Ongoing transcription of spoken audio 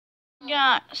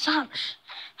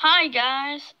Hi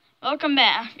guys, welcome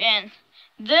back, and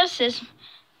this is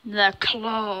the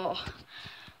claw.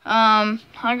 I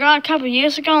got a couple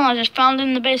years ago and I just found it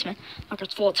in the basement. Look,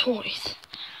 it's full of toys.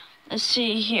 Let's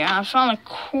see here, I found a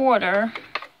quarter.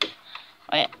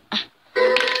 Wait,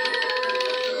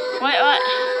 what?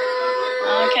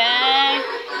 Okay.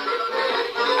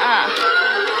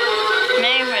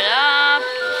 Move it up.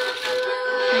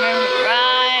 Move it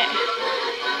right.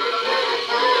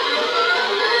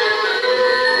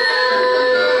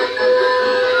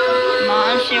 Come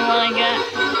on, see what I get.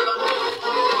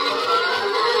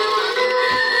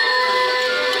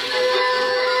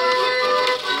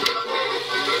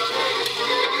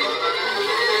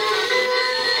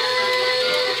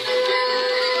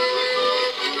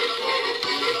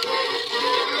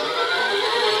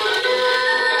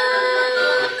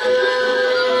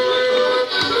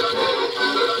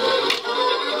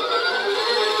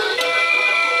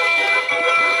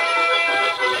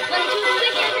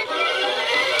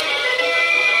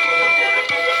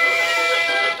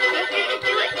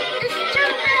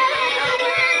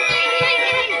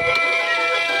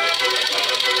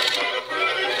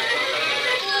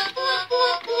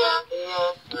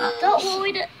 Don't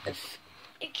worry,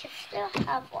 you can still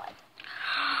have one.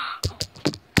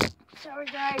 Sorry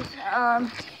guys,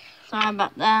 sorry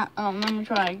about that. Let me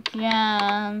try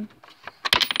again.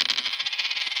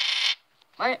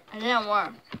 Wait, it didn't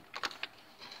work.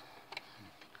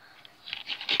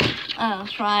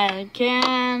 Let's try it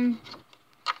again.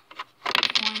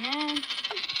 One in.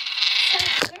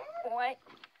 Wait.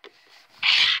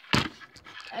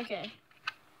 Okay.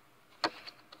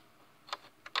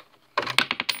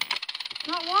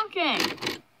 Not working.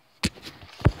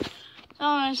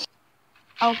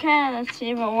 Okay, let's see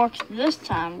if it works this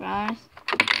time, guys.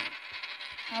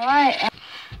 Alright.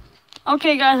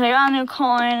 Okay, guys, I got a new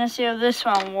coin. Let's see if this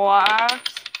one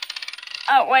works.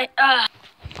 Oh, wait.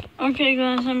 Okay,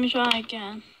 guys, let me try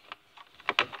again.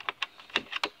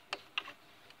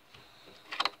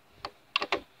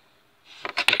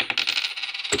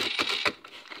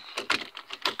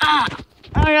 Alright,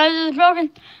 guys, it's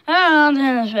broken. I'm going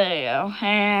to end this video,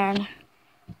 and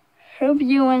hope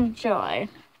you enjoyed.